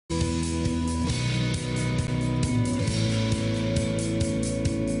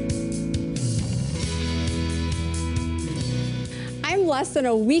less than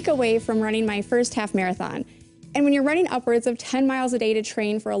a week away from running my first half marathon. And when you're running upwards of 10 miles a day to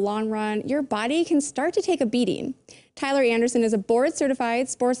train for a long run, your body can start to take a beating. Tyler Anderson is a board-certified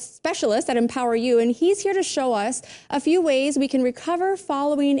sports specialist at Empower You, and he's here to show us a few ways we can recover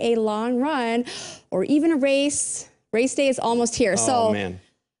following a long run or even a race. Race day is almost here. Oh, man.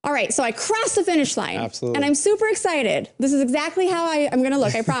 All right, so I crossed the finish line. Absolutely. And I'm super excited. This is exactly how I'm going to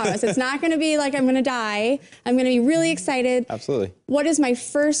look, I promise. It's not going to be like I'm going to die. I'm going to be really excited. Absolutely. What is my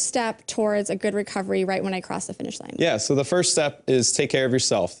first step towards a good recovery right when I cross the finish line? Yeah, so the first step is take care of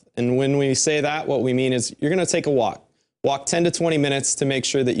yourself. And when we say that, what we mean is you're going to take a walk. Walk 10 to 20 minutes to make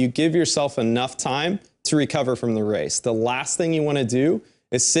sure that you give yourself enough time to recover from the race. The last thing you want to do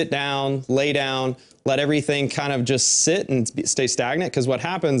is sit down, lay down, let everything kind of just sit and stay stagnant, because what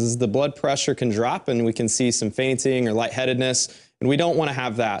happens is the blood pressure can drop and we can see some fainting or lightheadedness, and we don't want to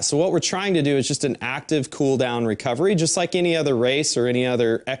have that. So what we're trying to do is just an active cool down recovery, just like any other race or any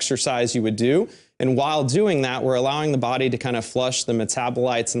other exercise you would do. And while doing that, we're allowing the body to kind of flush the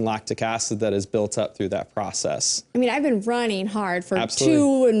metabolites and lactic acid that is built up through that process. I mean, I've been running hard for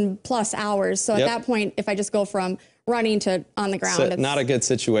Absolutely. 2+ hours. So at that point, if I just go from running to on the ground, it's not a good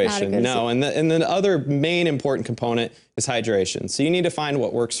situation. No, and the other main important component is hydration. So you need to find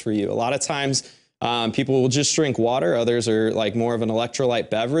what works for you. A lot of times people will just drink water. Others are like more of an electrolyte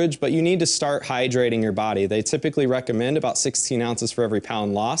beverage, but you need to start hydrating your body. They typically recommend about 16 ounces for every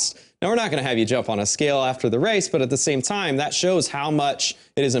pound lost. Now, we're not going to have you jump on a scale after the race, but at the same time, that shows how much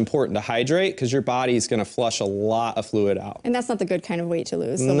it is important to hydrate, because your body is going to flush a lot of fluid out. And that's not the good kind of weight to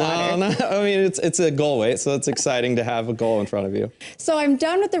lose, the no, water. No, I mean, it's a goal weight, so it's exciting to have a goal in front of you. So I'm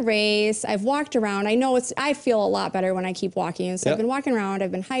done with the race. I've walked around. I know I feel a lot better when I keep walking. So I've been walking around.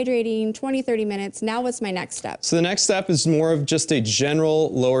 I've been hydrating 20, 30 minutes. Now what's my next step? So the next step is more of just a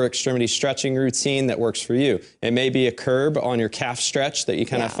general lower extremity stretching routine that works for you. It may be a curb on your calf stretch that you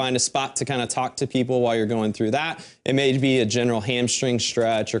kind of find a spot to kind of talk to people while you're going through that. It may be a general hamstring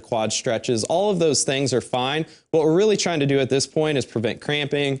stretch or quad stretches. All of those things are fine. What we're really trying to do at this point is prevent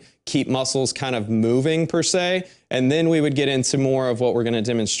cramping, keep muscles kind of moving per se, and then we would get into more of what we're going to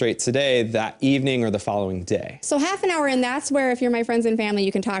demonstrate today that evening or the following day. So half an hour in, that's where if you're my friends and family,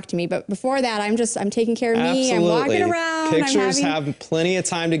 you can talk to me. But before that, I'm taking care of me. Absolutely. I'm walking around. Pictures have plenty of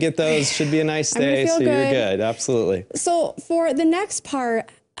time to get those. Should be a nice day, so you're good. Absolutely. So for the next part,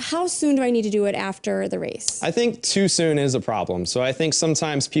 how soon do I need to do it after the race? I think too soon is a problem. So I think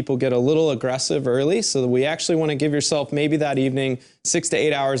sometimes people get a little aggressive early, so we actually want to give yourself maybe that evening 6 to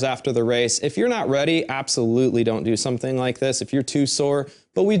 8 hours after the race. If you're not ready, absolutely don't do something like this if you're too sore.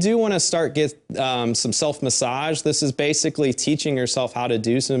 But we do want to start some self-massage. This is basically teaching yourself how to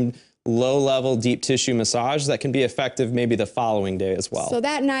do some low-level deep tissue massage that can be effective maybe the following day as well. So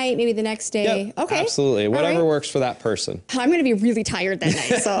that night, maybe the next day. Yep, okay. Absolutely. Whatever works for that person. I'm going to be really tired that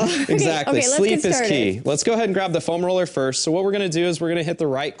night. So exactly. Okay, Sleep is key. Let's go ahead and grab the foam roller first. So what we're going to do is we're going to hit the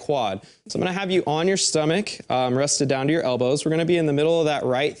right quad. So I'm going to have you on your stomach, rested down to your elbows. We're going to be in the middle of that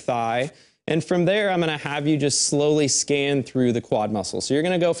right thigh. And from there, I'm going to have you just slowly scan through the quad muscle. So you're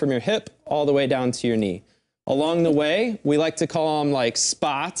going to go from your hip all the way down to your knee. Along the way, we like to call them like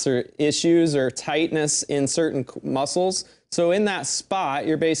spots or issues or tightness in certain muscles. So in that spot,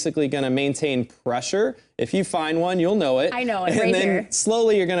 you're basically going to maintain pressure. If you find one, you'll know it. I know it, and then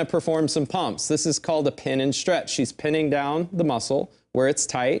slowly you're going to perform some pumps. This is called a pin and stretch. She's pinning down the muscle where it's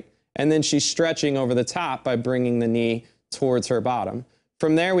tight, and then she's stretching over the top by bringing the knee towards her bottom.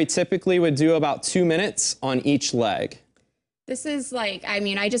 From there, we typically would do about 2 minutes on each leg. This is like, I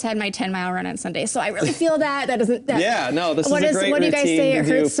mean, I just had my 10-mile run on Sunday, so I really feel that. This is a great routine. What do you guys say? It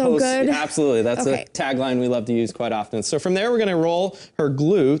hurts so good? Absolutely. That's a tagline we love to use quite often. So from there, we're going to roll her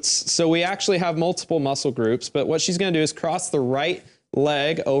glutes. So we actually have multiple muscle groups, but what she's going to do is cross the right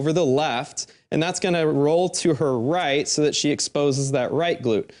leg over the left, and that's going to roll to her right so that she exposes that right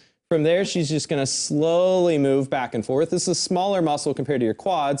glute. From there, she's just going to slowly move back and forth. This is a smaller muscle compared to your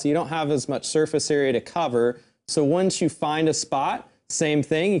quads, so you don't have as much surface area to cover. So once you find a spot, same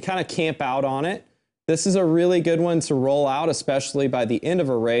thing, you kind of camp out on it. This is a really good one to roll out, especially by the end of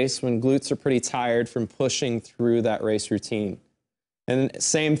a race when glutes are pretty tired from pushing through that race routine. And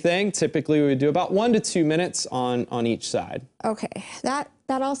same thing, typically we would do about 1 to 2 minutes on each side. Okay, that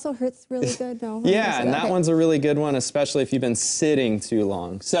also hurts really good. No, yeah, and that one's a really good one, especially if you've been sitting too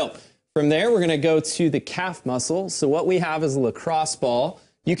long. So from there, we're going to go to the calf muscle. So what we have is a lacrosse ball.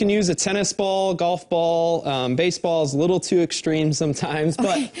 You can use a tennis ball, golf ball, baseball is a little too extreme sometimes,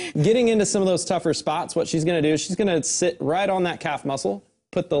 but getting into some of those tougher spots, what she's going to do is she's going to sit right on that calf muscle,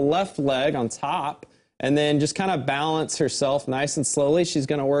 put the left leg on top, and then just kind of balance herself nice and slowly. She's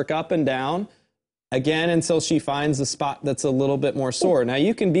going to work up and down, again, until she finds a spot that's a little bit more sore. Now,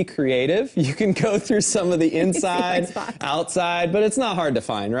 you can be creative. You can go through some of the inside, outside, but it's not hard to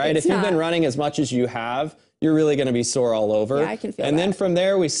find, right? If you've been running as much as you have, you're really going to be sore all over. Yeah, I can feel that. And then from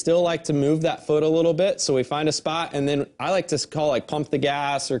there, we still like to move that foot a little bit. So we find a spot, and then I like to call like pump the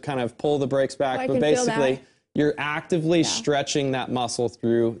gas or kind of pull the brakes back. But basically, you're actively stretching that muscle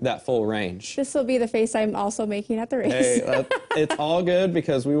through that full range. This will be the face I'm also making at the race. Hey, it's all good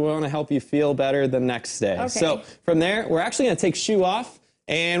because we want to help you feel better the next day. Okay. So from there, we're actually going to take shoe off.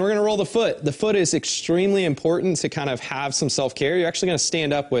 And we're going to roll the foot. The foot is extremely important to kind of have some self-care. You're actually going to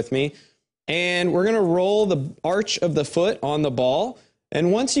stand up with me. And we're going to roll the arch of the foot on the ball.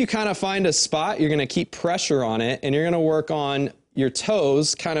 And once you kind of find a spot, you're going to keep pressure on it. And you're going to work on your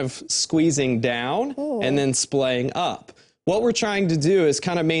toes kind of squeezing down and then splaying up. What we're trying to do is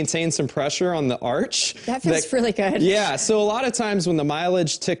kind of maintain some pressure on the arch. That feels really good. Yeah, so a lot of times when the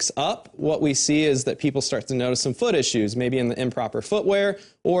mileage ticks up, what we see is that people start to notice some foot issues, maybe in the improper footwear,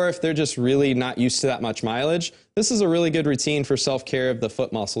 or if they're just really not used to that much mileage. This is a really good routine for self-care of the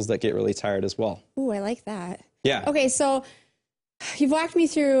foot muscles that get really tired as well. Ooh, I like that. Yeah. Okay, so you've walked me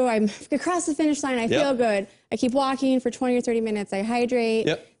through, I'm across the finish line, I feel good. I keep walking for 20 or 30 minutes, I hydrate.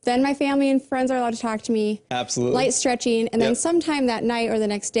 Then my family and friends are allowed to talk to me. Absolutely. Light stretching, and then sometime that night or the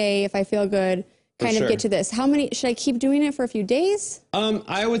next day, if I feel good, kind of get to this. How many, should I keep doing it for a few days?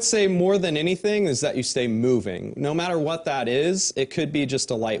 I would say more than anything is that you stay moving. No matter what that is, it could be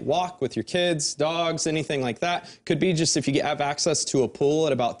just a light walk with your kids, dogs, anything like that. Could be just if you have access to a pool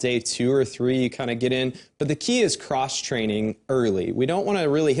at about day 2 or 3, you kind of get in. But the key is cross-training early. We don't want to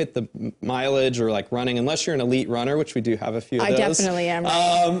really hit the mileage or like running unless you're an elite runner, which we do have a few of those. I definitely am.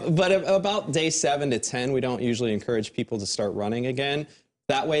 But about day 7 to 10, we don't usually encourage people to start running again.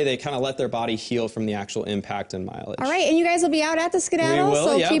 That way, they kind of let their body heal from the actual impact and mileage. All right, and you guys will be out at the skedaddle? We will,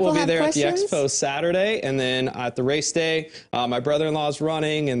 so yeah. We'll be there questions? at the expo Saturday, and then at the race day, my brother-in-law's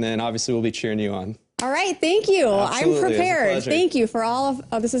running, and then obviously we'll be cheering you on. All right, thank you. Absolutely. I'm prepared. Thank you for all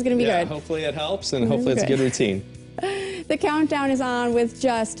of, this is going to be good. Hopefully it helps, and hopefully it's a good routine. The countdown is on with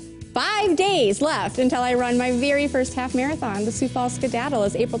just 5 days left until I run my very first half marathon. The Sioux Falls Skedaddle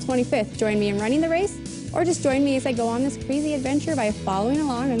is April 25th. Join me in running the race, or just join me as I go on this crazy adventure by following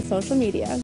along on social media.